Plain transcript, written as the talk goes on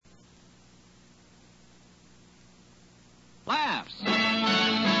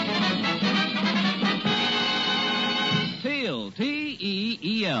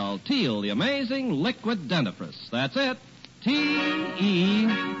T-E-E-L, Teal, the amazing liquid dentifrice. That's it,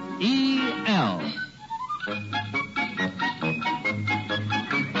 T-E-E-L.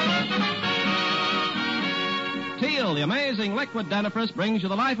 Teal, the amazing liquid dentifrice, brings you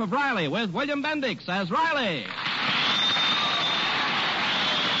The Life of Riley with William Bendix as Riley.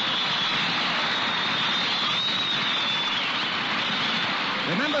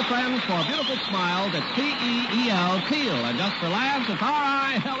 Remember, friends, for beautiful smiles, it's T-E-E-L, Teal. And just for laughs, it's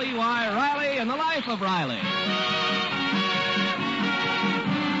R-I-L-E-Y, Riley and The Life of Riley.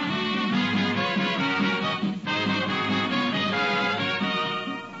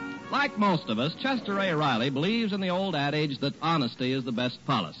 Like most of us, Chester A. Riley believes in the old adage that honesty is the best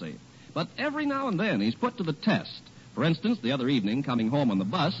policy. But every now and then he's put to the test. For instance, the other evening, coming home on the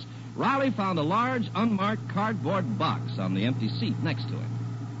bus, Riley found a large, unmarked cardboard box on the empty seat next to him.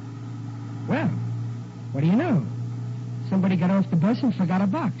 Well, what do you know? Somebody got off the bus and forgot a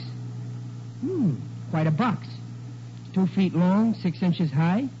box. Quite a box. 2 feet long, 6 inches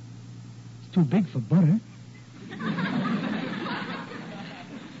high. It's too big for butter.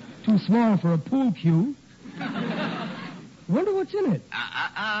 Too small for a pool cue. Wonder what's in it.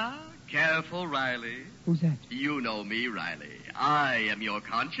 Careful, Riley. Who's that? You know me, Riley. I am your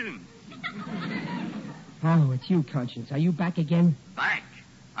conscience. Oh, it's you, Conscience. Are you back again? Back?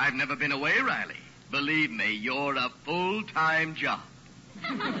 I've never been away, Riley. Believe me, you're a full-time job.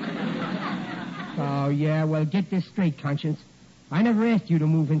 Oh, yeah, well, get this straight, Conscience. I never asked you to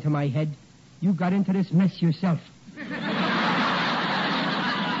move into my head. You got into this mess yourself.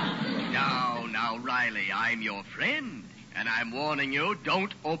 Now, Riley, I'm your friend, and I'm warning you,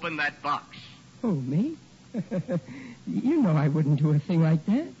 don't open that box. Oh, me? You know I wouldn't do a thing like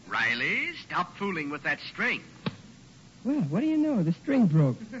that. Riley, stop fooling with that string. Well, what do you know? The string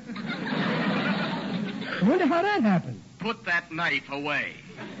broke. I wonder how that happened. Put that knife away.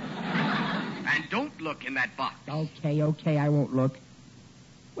 And don't look in that box. Okay, I won't look.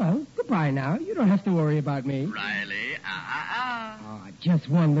 Well, goodbye now. You don't have to worry about me. Riley, Oh, just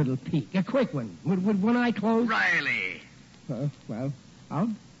one little peek. A quick one. Would one eye close? Riley. Well,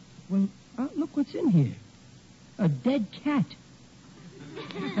 look what's in here. A dead cat.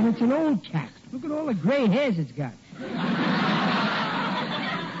 And it's an old cat. Look at all the gray hairs it's got.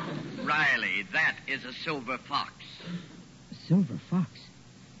 Riley, that is a silver fox. A silver fox?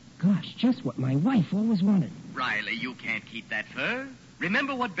 Gosh, just what my wife always wanted. Riley, you can't keep that fur.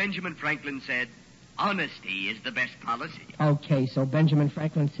 Remember what Benjamin Franklin said? Honesty is the best policy. Okay, so Benjamin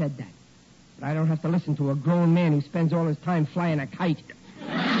Franklin said that. But I don't have to listen to a grown man who spends all his time flying a kite.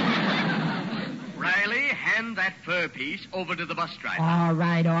 Riley, hand that fur piece over to the bus driver. All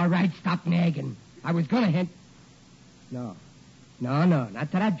right. Stop nagging. I was going to hand... No,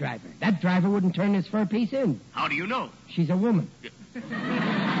 not to that driver. That driver wouldn't turn this fur piece in. How do you know? She's a woman.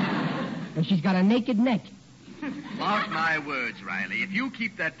 And she's got a naked neck. Mark my words, Riley. If you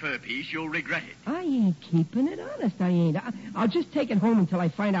keep that fur piece, you'll regret it. I ain't keeping it. Honest, I ain't. I'll just take it home until I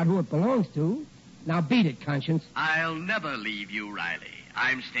find out who it belongs to. Now beat it, Conscience. I'll never leave you, Riley.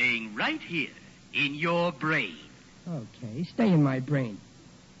 I'm staying right here in your brain. Okay, stay in my brain.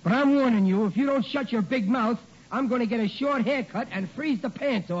 But I'm warning you, if you don't shut your big mouth, I'm going to get a short haircut and freeze the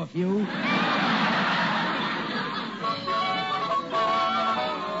pants off you.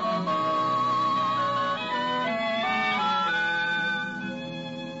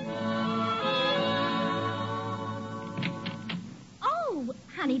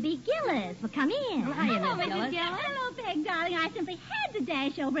 Honeybee Gillis. Well, come in. Hello, Mrs. Gillis. Hello, Peg, darling. I simply had to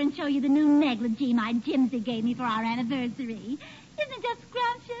dash over and show you the new negligee my Jimsy gave me for our anniversary. Isn't it just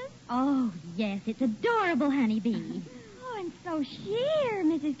scrumptious? Oh, yes. It's adorable, Honeybee. Oh, and so sheer,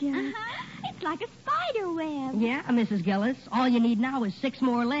 Mrs. Gillis. It's like a spider web. Yeah, Mrs. Gillis. All you need now is 6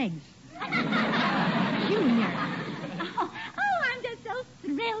 more legs. Junior. Oh, I'm just so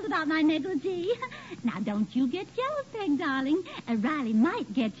thrilled about my negligee. Now, don't you get jealous, Peg, darling. Riley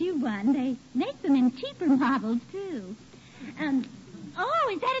might get you one. They make them in cheaper models, too. Oh,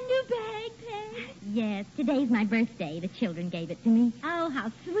 is that a new bag, Peg? Yes, today's my birthday. The children gave it to me. Oh,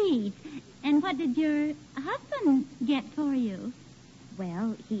 how sweet. And what did your husband get for you?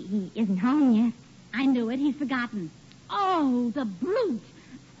 Well, he isn't home yet. I knew it. He's forgotten. Oh, the brute.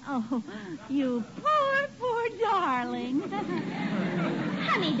 Oh, you poor darling.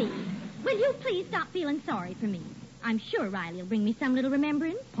 Honeybee, will you please stop feeling sorry for me? I'm sure Riley will bring me some little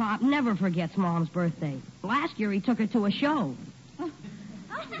remembrance. Pop never forgets Mom's birthday. Last year he took her to a show. Oh,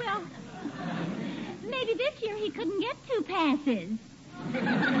 well, maybe this year he couldn't get 2 passes.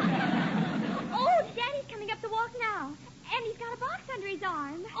 Oh, Daddy's coming up the walk now. And he's got a box under his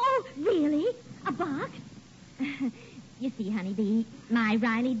arm. Oh, really? A box? You see, Honeybee. My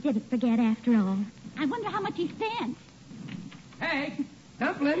Riley didn't forget after all. I wonder how much he spent. Hey,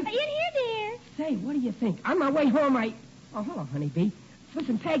 Dumpling. In here, dear. Say, what do you think? On my way home, Oh, hello, Honeybee.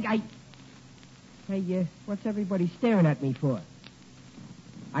 Listen, Peg, Hey, what's everybody staring at me for?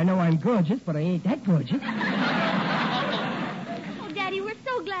 I know I'm gorgeous, but I ain't that gorgeous. Oh, Daddy, we're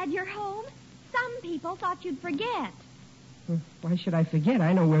so glad you're home. Some people thought you'd forget. Why should I forget?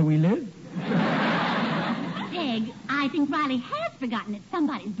 I know where we live. Peg, I think Riley has forgotten it's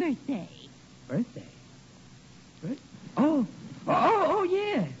somebody's birthday. Birthday? Oh,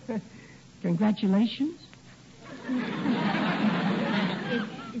 yeah. Congratulations.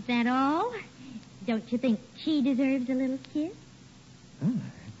 Is that all? Don't you think she deserves a little kiss? Oh,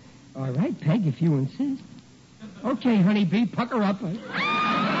 all right, Peg, if you insist. Okay, Honeybee, pucker up.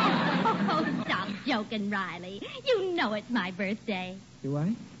 Oh, stop joking, Riley. You know it's my birthday. Do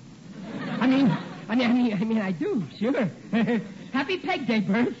I? I mean, I do, sure. Happy Peg Day,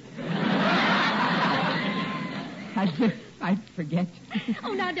 Bert. I'd forget.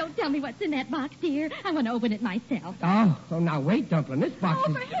 Oh, now don't tell me what's in that box, dear. I want to open it myself. Oh, now wait, Dumpling. This box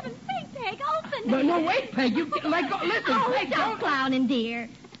Oh, is... for heaven's sake, Peg, open No, it. no, wait, Peg. You let go. Listen, Oh, Peg, stop don't... clowning, dear.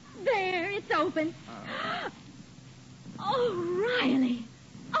 There, it's open. Oh, Riley.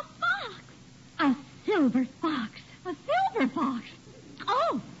 A fox. A silver fox. A silver fox.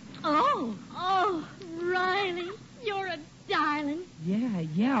 Oh, Riley, you're a darling.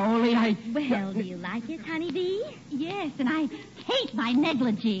 Yeah, only I... Well, do you like it, Honeybee? Yes, and I hate my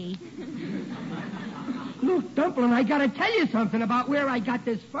negligee. Look, Dumpling, I gotta tell you something about where I got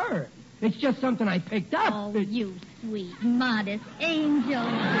this fur. It's just something I picked up. Oh, you sweet, modest angel.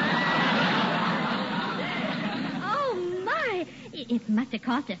 Oh, my. It must have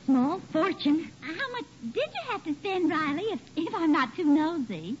cost a small fortune. How much did you have to spend, Riley, if I'm not too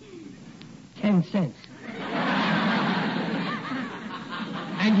nosy? 10 cents.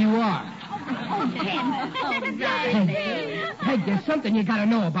 And you are. Oh, Peg, there's something you gotta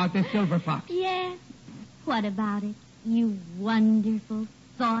know about this silver fox. Yes. What about it? You wonderful,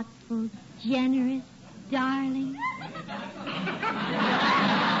 thoughtful, generous darling.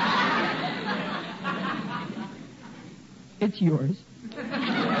 It's yours.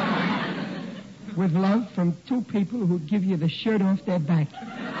 With love from two people who'd give you the shirt off their back.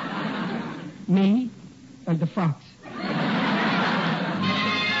 Me and the fox.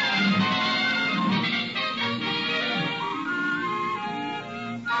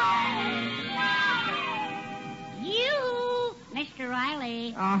 You, Mr.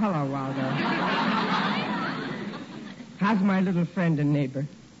 Riley. Oh, hello, Waldo. How's my little friend and neighbor?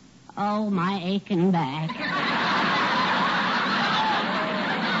 Oh, my aching back.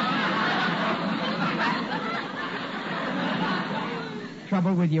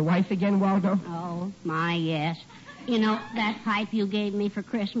 Trouble with your wife again, Waldo? Oh, my, yes. You know, that pipe you gave me for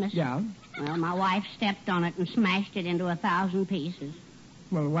Christmas? Yeah. Well, my wife stepped on it and smashed it into 1,000 pieces.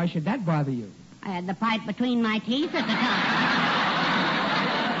 Well, why should that bother you? I had the pipe between my teeth at the time.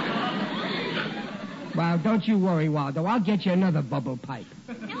 Well, don't you worry, Waldo. I'll get you another bubble pipe.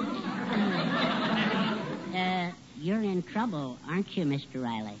 You're in trouble, aren't you, Mr.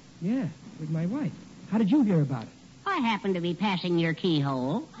 Riley? Yeah, with my wife. How did you hear about it? I happened to be passing your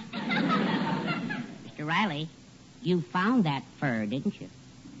keyhole. Mr. Riley, you found that fur, didn't you?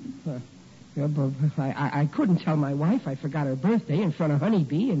 Yeah, but I couldn't tell my wife I forgot her birthday in front of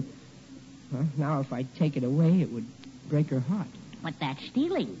Honeybee, and well, now if I take it away, it would break her heart. But that's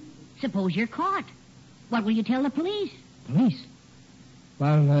stealing. Suppose you're caught. What will you tell the police? Police?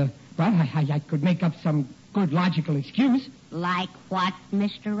 Well, I could make up some good logical excuse. Like what,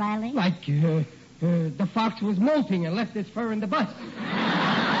 Mr. Riley? Like, the fox was molting and left his fur in the bus.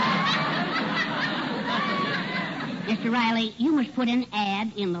 Mr. Riley, you must put an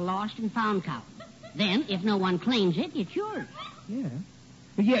ad in the lost and found column. Then, if no one claims it, it's yours.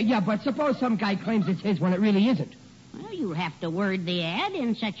 Yeah, but suppose some guy claims it's his when it really isn't. Well, you'll have to word the ad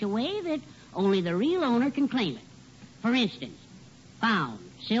in such a way that only the real owner can claim it. For instance, found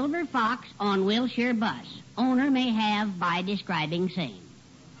silver fox on Wilshire bus. Owner may have by describing same.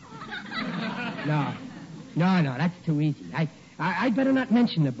 No, that's too easy. I'd better not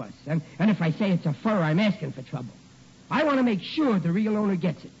mention the bus. And if I say it's a fur, I'm asking for trouble. I want to make sure the real owner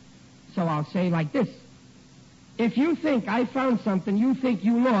gets it. So I'll say like this. If you think I found something you think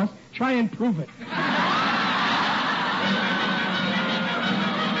you lost, try and prove it.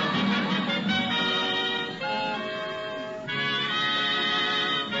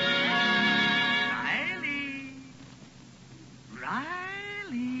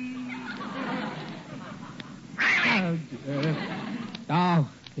 Oh,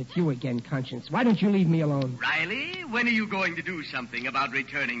 it's you again, Conscience. Why don't you leave me alone? Riley, when are you going to do something about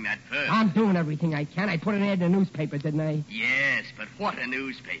returning that fur? I'm doing everything I can. I put an ad in the newspaper, didn't I? Yes, but what a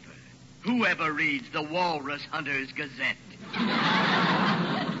newspaper. Whoever reads the Walrus Hunter's Gazette?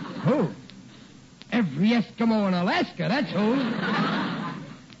 Who? Every Eskimo in Alaska, that's who.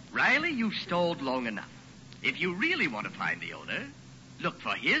 Riley, you've stalled long enough. If you really want to find the owner, look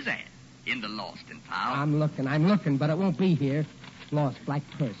for his ad in the Lost and Found. I'm looking, but it won't be here. Lost black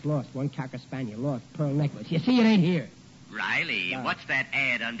purse, lost one Cocker Spaniel, lost pearl necklace. You see, it ain't here. Riley, what's that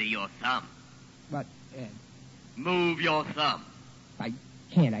ad under your thumb? What ad? Move your thumb. I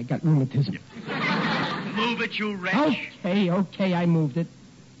can't. I got rheumatism. Move it, you wretch. Okay, I moved it.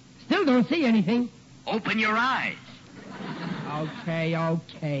 Still don't see anything. Open your eyes.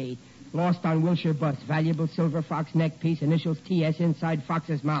 Okay. Lost on Wilshire bus. Valuable silver fox neck piece, initials TS inside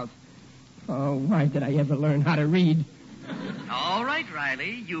fox's mouth. Oh, why did I ever learn how to read? All right,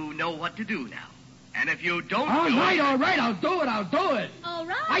 Riley, you know what to do now. And if you don't All right, I'll do it. All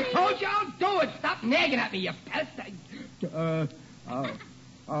right. I told you I'll do it. Stop nagging at me, you pest.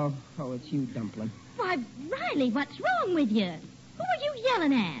 It's you, Dumpling. Why, Riley, what's wrong with you? Who are you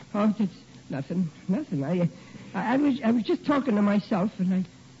yelling at? Oh, it's nothing. I was just talking to myself, and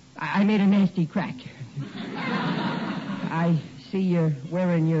I made a nasty crack. I see you're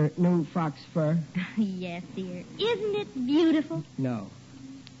wearing your new fox fur. Yes, dear. Isn't it beautiful? No,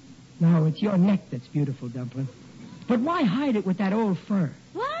 it's your neck that's beautiful, Dumpling. But why hide it with that old fur?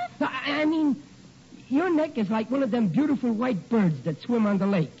 What? I mean, your neck is like one of them beautiful white birds that swim on the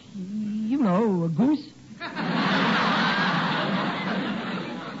lake. You know, a goose.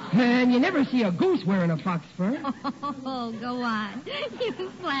 And you never see a goose wearing a fox fur. Oh, go on. You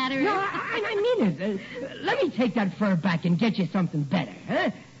flatter. No, I mean it. Let me take that fur back and get you something better,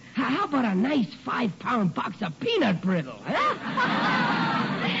 huh? How about a nice 5-pound box of peanut brittle, huh?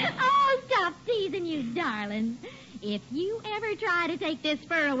 Oh, stop teasing, you darling. If you ever try to take this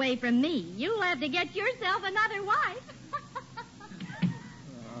fur away from me, you'll have to get yourself another wife.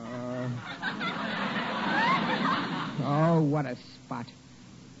 Oh, what a spot.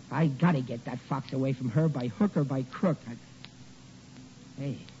 I gotta get that fox away from her by hook or by crook.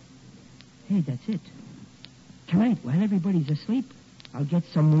 Hey, that's it. Tonight, while everybody's asleep, I'll get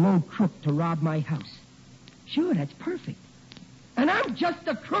some low crook to rob my house. Sure, that's perfect. And I'm just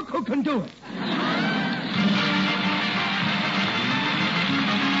the crook who can do it.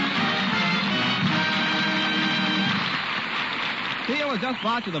 Teal has just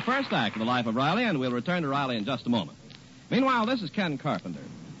brought you the first act of The Life of Riley, and we'll return to Riley in just a moment. Meanwhile, this is Ken Carpenter.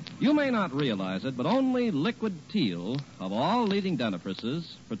 You may not realize it, but only Liquid Teal, of all leading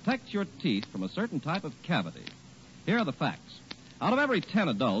dentifrices, protects your teeth from a certain type of cavity. Here are the facts. Out of every 10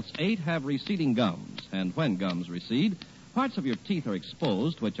 adults, 8 have receding gums, and when gums recede, parts of your teeth are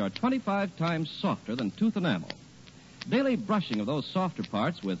exposed which are 25 times softer than tooth enamel. Daily brushing of those softer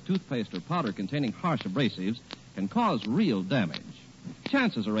parts with toothpaste or powder containing harsh abrasives can cause real damage.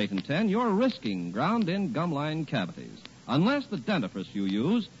 Chances are 8 in 10 you're risking ground-in gum-line cavities, unless the dentifrice you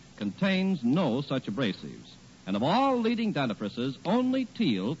use contains no such abrasives. And of all leading dentifrices, only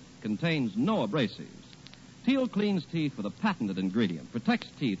Teal contains no abrasives. Teal cleans teeth with a patented ingredient, protects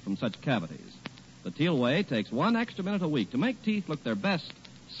teeth from such cavities. The Teal way takes 1 extra minute a week to make teeth look their best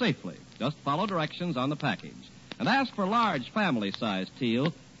safely. Just follow directions on the package. And ask for large family-sized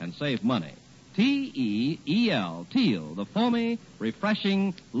Teal and save money. T-E-E-L, Teal, the foamy,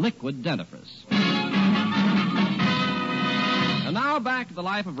 refreshing liquid dentifrice. And now back to The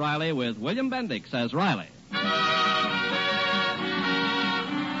Life of Riley with William Bendix as Riley.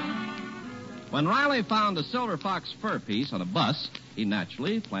 When Riley found a silver fox fur piece on a bus, he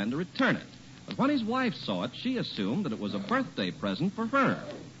naturally planned to return it. But when his wife saw it, she assumed that it was a birthday present for her.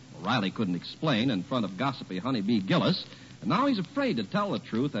 Well, Riley couldn't explain in front of gossipy Honeybee Gillis, and now he's afraid to tell the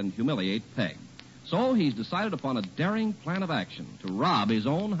truth and humiliate Peg. So he's decided upon a daring plan of action to rob his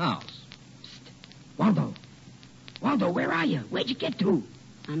own house. Psst. Waldo, where are you? Where'd you get to?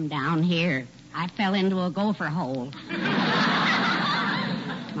 I'm down here. I fell into a gopher hole.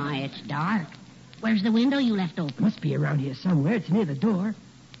 My, it's dark. Where's the window you left open? Must be around here somewhere. It's near the door.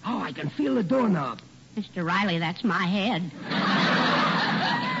 Oh, I can feel the doorknob. Mr. Riley, that's my head.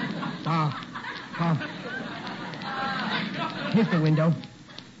 Here's the window.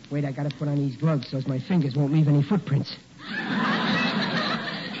 Wait, I gotta put on these gloves so my fingers won't leave any footprints.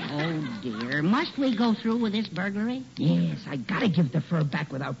 Oh, dear. Must we go through with this burglary? Yes, I gotta give the fur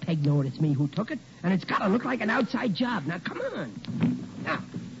back without Peg knowing it's me who took it, and it's gotta look like an outside job. Now, come on. Now,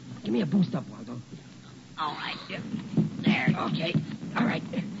 give me a boost up, Waldo. All right. There. Okay. All right.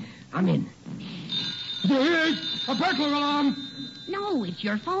 I'm in. There's a burglar alarm. No, it's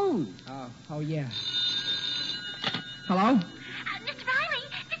your phone. Oh, yeah. Hello? Mr. Riley,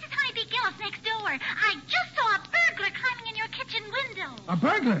 this is Honeybee Gillis next door. I just saw a burglar climbing in your kitchen window. A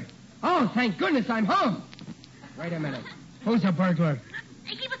burglar? Oh, thank goodness I'm home. Wait a minute. Who's a burglar?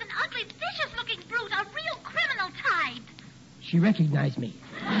 He was an ugly, vicious-looking brute, a real criminal type. She recognized me.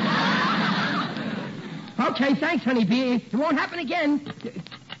 Okay, thanks, Honeybee. It won't happen again.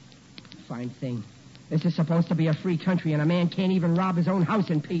 Fine thing. This is supposed to be a free country, and a man can't even rob his own house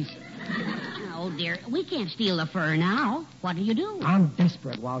in peace. Oh, dear. We can't steal the fur now. What'll you do? I'm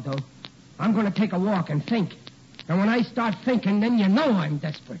desperate, Waldo. I'm going to take a walk and think. And when I start thinking, then you know I'm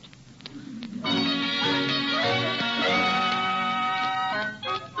desperate.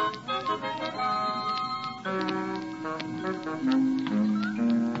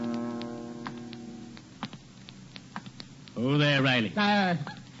 Oh, there, Riley.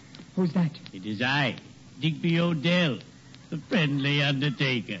 Who's that? It is I, Digby Odell, the friendly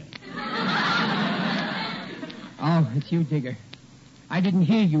undertaker. Oh, it's you, Digger. I didn't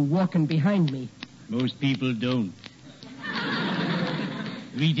hear you walking behind me. Most people don't.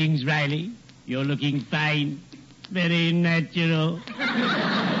 Greetings, Riley. You're looking fine. Very natural.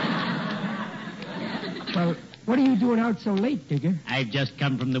 Well, what are you doing out so late, Digger? I've just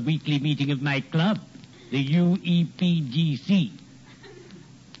come from the weekly meeting of my club, the UEPGC.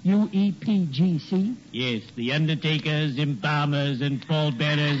 UEPGC? Yes, the Undertakers, Embalmers, and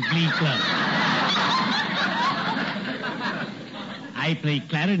Pallbearers Glee Club. I play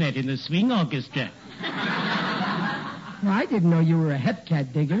clarinet in the swing orchestra. Well, I didn't know you were a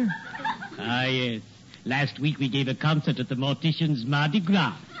hepcat, Digger. Ah, yes. Last week we gave a concert at the Mortician's Mardi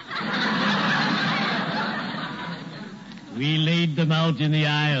Gras. We laid them out in the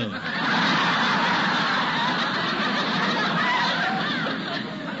aisle.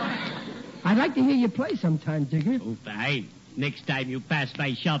 I'd like to hear you play sometime, Digger. Oh, fine. Next time you pass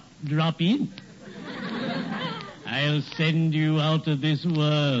my shop, drop in. I'll send you out of this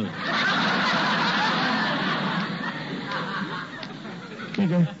world.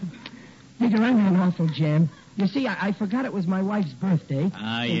 Digger, I'm in an awful jam. You see, I forgot it was my wife's birthday.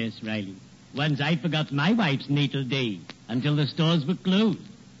 Ah, yes, Riley. Once I forgot my wife's natal day until the stores were closed.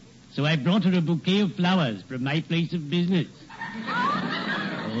 So I brought her a bouquet of flowers from my place of business.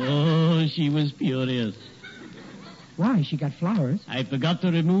 Oh, she was furious. Why? She got flowers. I forgot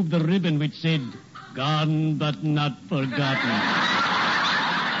to remove the ribbon which said, "Gone but not forgotten."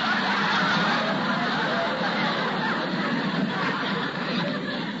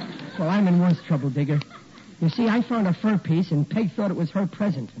 Well, I'm in worse trouble, Digger. You see, I found a fur piece, and Peg thought it was her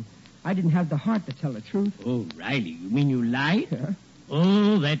present. And I didn't have the heart to tell the truth. Oh, Riley, you mean you lied? Yeah.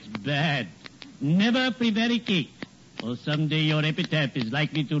 Oh, that's bad. Never prevaricate, or someday your epitaph is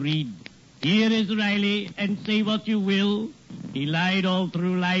likely to read, "Here is Riley, and say what you will. He lied all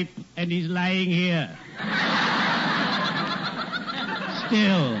through life, and he's lying here."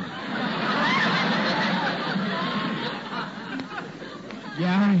 Still.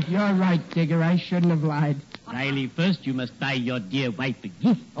 Yeah, you're right, Digger. I shouldn't have lied. Riley, first you must buy your dear wife a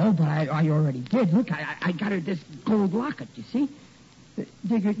gift. Oh, but I already did. Look, I got her this gold locket, you see?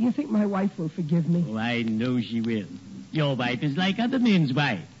 Digger, do you think my wife will forgive me? Oh, I know she will. Your wife is like other men's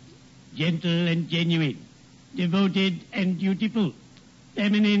wives. Gentle and genuine. Devoted and dutiful.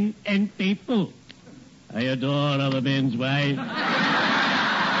 Feminine and faithful. I adore other men's wives.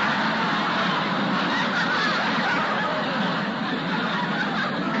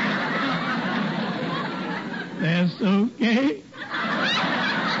 That's okay.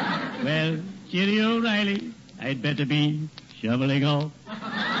 Well, cheerio, Riley. I'd better be shoveling off.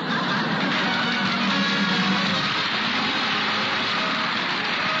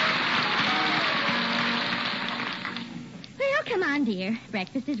 Well, come on, dear.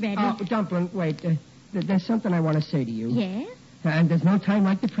 Breakfast is ready. Oh, Dumpling, wait. There's something I want to say to you. Yes? And there's no time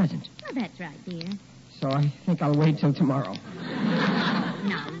like the present. Oh, that's right, dear. So I think I'll wait till tomorrow.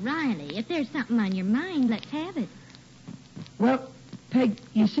 Now, Riley, if there's something on your mind, let's have it. Well, Peg,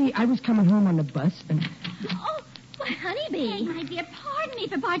 you see, I was coming home on the bus, and... Oh, Why, Honeybee. Peg, my dear, pardon me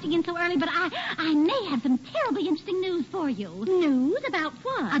for barging in so early, but I may have some terribly interesting news for you. News? About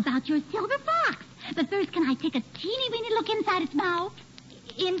what? About your silver fox. But first, can I take a teeny-weeny look inside its mouth?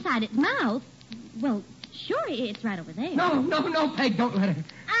 Inside its mouth? Well, sure, it's right over there. No, Peg, don't let her.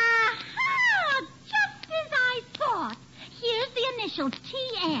 Aha! Just as I thought. Here's the initials,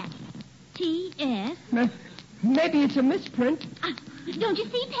 T.S. T.S.? Maybe it's a misprint. Don't you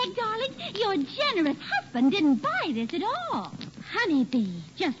see, Peg, darling? Your generous husband didn't buy this at all. Honeybee,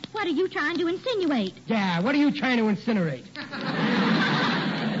 just what are you trying to insinuate? Yeah, what are you trying to incinerate?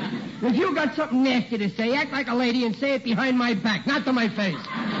 If you got something nasty to say, act like a lady and say it behind my back, not to my face.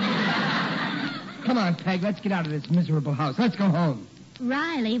 Come on, Peg. Let's get out of this miserable house. Let's go home.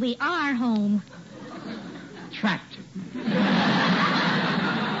 Riley, we are home. Trapped. Here,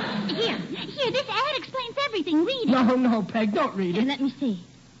 this ad explains everything. Read it. No, Peg, don't read Here, it. let me see.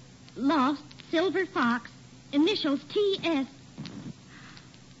 Lost Silver Fox, initials T.S.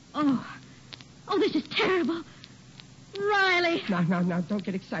 Oh, this is terrible. Riley. Now, don't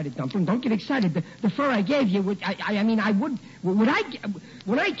get excited, Dumpling. Don't get excited. The fur I gave you, when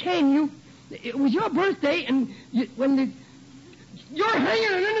I came, it was your birthday, and you're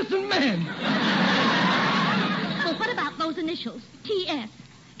hanging an innocent man. Well, what about those initials, T.S.?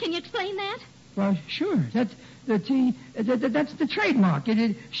 Can you explain that? Well, sure. That's the T. That's the trademark.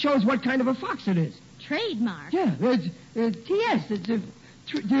 It shows what kind of a fox it is. Trademark? Yeah, it's T.S. It's the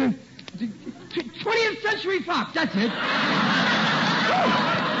 20th Century Fox. That's it.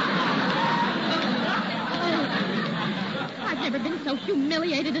 I've never been so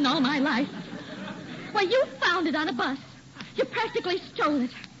humiliated in all my life. Why, you found it on a bus. You practically stole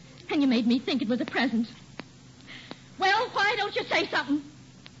it. And you made me think it was a present. Well, why don't you say something?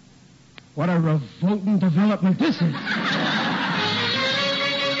 What a revolting development this is.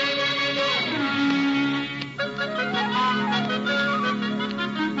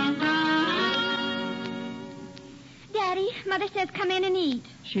 Daddy, Mother says come in and eat.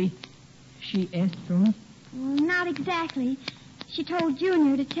 She asked for me? Well, not exactly. She told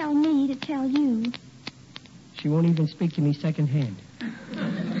Junior to tell me to tell you. She won't even speak to me secondhand.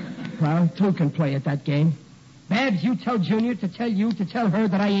 Well, two can play at that game. Babs, you tell Junior to tell you to tell her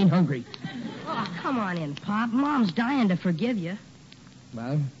that I ain't hungry. Oh, come on in, Pop. Mom's dying to forgive you.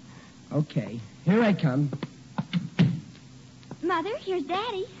 Well, okay. Here I come. Mother, here's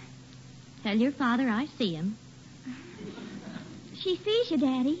Daddy. Tell your father I see him. She sees you,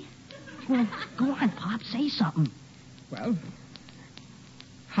 Daddy. Well, go on, Pop. Say something. Well,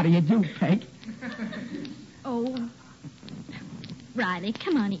 how do you do, Peg? Oh, Riley,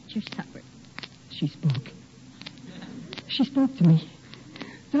 come on, eat your supper. She spoke. She spoke to me.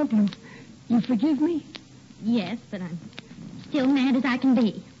 Dumpling, you forgive me? Yes, but I'm still mad as I can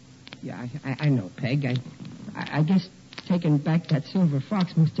be. Yeah, I know, Peg. I guess taking back that silver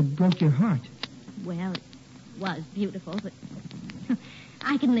fox must have broke your heart. Well, it was beautiful, but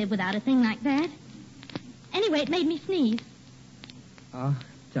I can live without a thing like that. Anyway, it made me sneeze. Oh,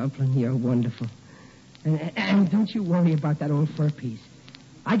 Dumpling, you're wonderful. And don't you worry about that old fur piece.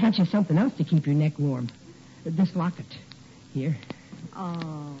 I got you something else to keep your neck warm. This locket. Here.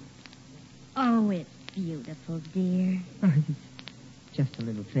 Oh, it's beautiful, dear. Oh, it's just a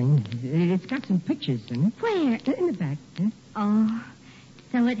little thing. It's got some pictures in it. Where? In the back. Huh? Oh,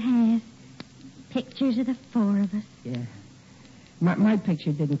 so it has pictures of the four of us. Yeah. My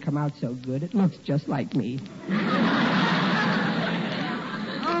picture didn't come out so good. It looks just like me.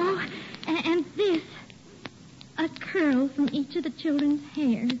 Oh, and this. A curl from each of the children's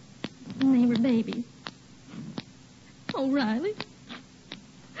hair when they were babies. Oh, Riley.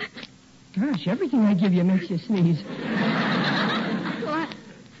 Gosh, everything I give you makes you sneeze. Well,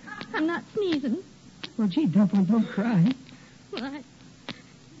 I'm not sneezing. Well, gee, Dumpling, don't cry. Well,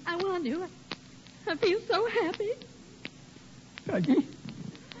 I want to. I feel so happy. Peggy.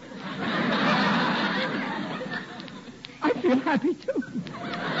 I feel happy, too.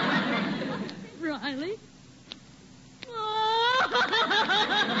 Riley.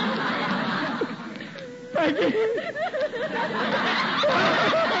 Peggy.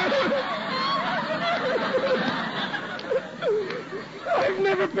 I've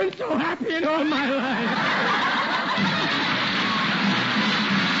never been so happy in all my life.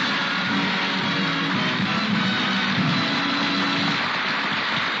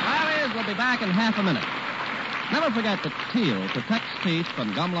 Riley's will be back in half a minute. Never forget that Teal protects teeth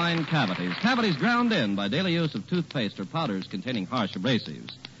from gum-line cavities. Cavities ground in by daily use of toothpaste or powders containing harsh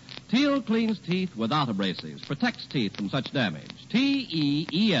abrasives. Teal cleans teeth without abrasives, protects teeth from such damage.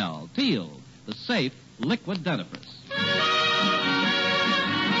 T-E-E-L, Teal, the safe liquid dentifrice.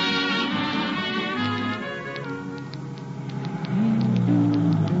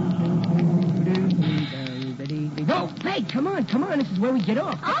 Oh, Peg, come on. This is where we get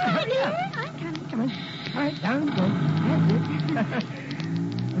off. All right, Hurry dear. up. I'm coming. Come on. All right, down we go. That's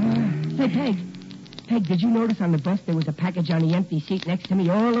it. Say, Peg, did you notice on the bus there was a package on the empty seat next to me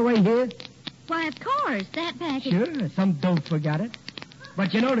all the way here? Why, of course, that package. Sure, some dope forgot it.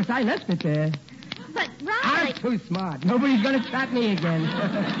 But you notice I left it there. But, I'm Riley. too smart. Nobody's going to trap me again.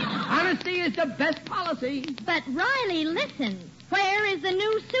 Honesty is the best policy. But, Riley, listen. Where is the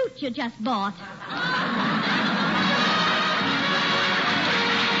new suit you just bought?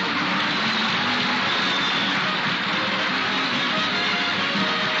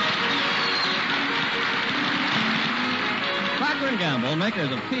 The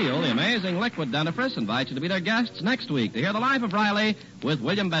makers of Teal, the amazing liquid dentifrice, invite you to be their guests next week to hear the life of Riley with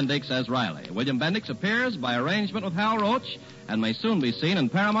William Bendix as Riley. William Bendix appears by arrangement with Hal Roach and may soon be seen in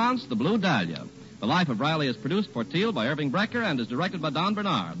Paramount's The Blue Dahlia. The Life of Riley is produced for Teal by Irving Brecker and is directed by Don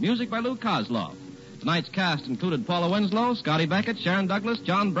Bernard. Music by Lou Kozloff. Tonight's cast included Paula Winslow, Scotty Beckett, Sharon Douglas,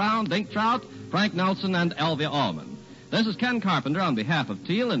 John Brown, Dink Trout, Frank Nelson, and Elvia Allman. This is Ken Carpenter on behalf of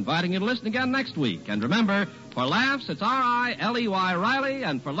Teal, inviting you to listen again next week. And remember, for laughs, it's R-I-L-E-Y, Riley,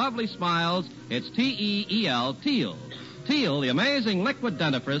 and for lovely smiles, it's T-E-E-L, Teal. Teal, the amazing liquid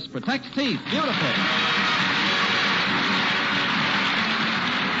dentifrice, protects teeth beautifully.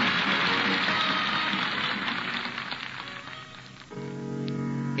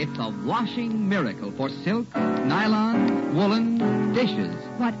 It's a washing miracle for silk, nylon, woolen, dishes.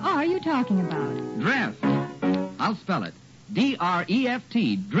 What are you talking about? Dreft. I'll spell it.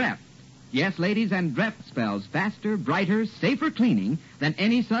 D-R-E-F-T, Dreft. Yes, ladies, and Dreft spells faster, brighter, safer cleaning than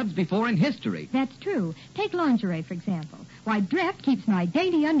any subs before in history. That's true. Take lingerie, for example. Why, Dreft keeps my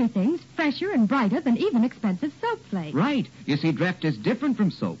dainty underthings fresher and brighter than even expensive soap flakes. Right. You see, Dreft is different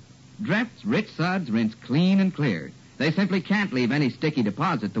from soap. Dreft's rich suds rinse clean and clear. They simply can't leave any sticky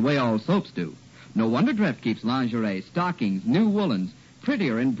deposit the way all soaps do. No wonder Dreft keeps lingerie, stockings, new woolens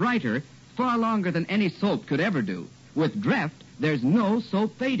prettier and brighter far longer than any soap could ever do. With Dreft, there's no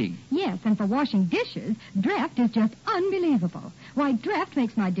soap fading. Yes, and for washing dishes, Dreft is just unbelievable. Why, Dreft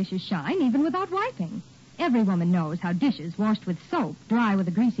makes my dishes shine even without wiping. Every woman knows how dishes washed with soap dry with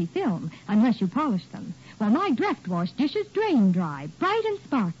a greasy film, unless you polish them. Well, my Dreft wash dishes drain dry, bright and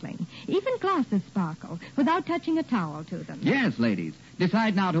sparkling. Even glasses sparkle, without touching a towel to them. Yes, ladies.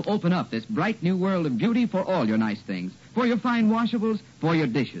 Decide now to open up this bright new world of beauty for all your nice things. For your fine washables, for your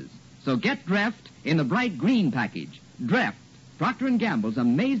dishes. So get Dreft in the bright green package. Dreft, Procter & Gamble's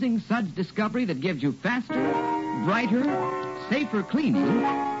amazing suds discovery that gives you faster, brighter, safer cleaning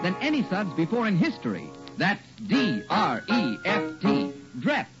than any suds before in history. That's D-R-E-F-T,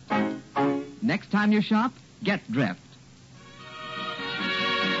 Dreft. Next time you shop, get Dreft.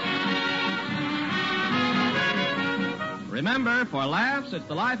 Remember, for laughs, it's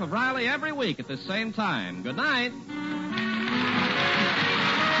the Life of Riley every week at the same time. Good night.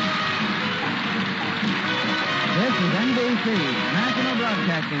 This is NBC, National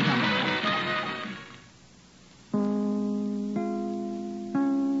Broadcasting Company.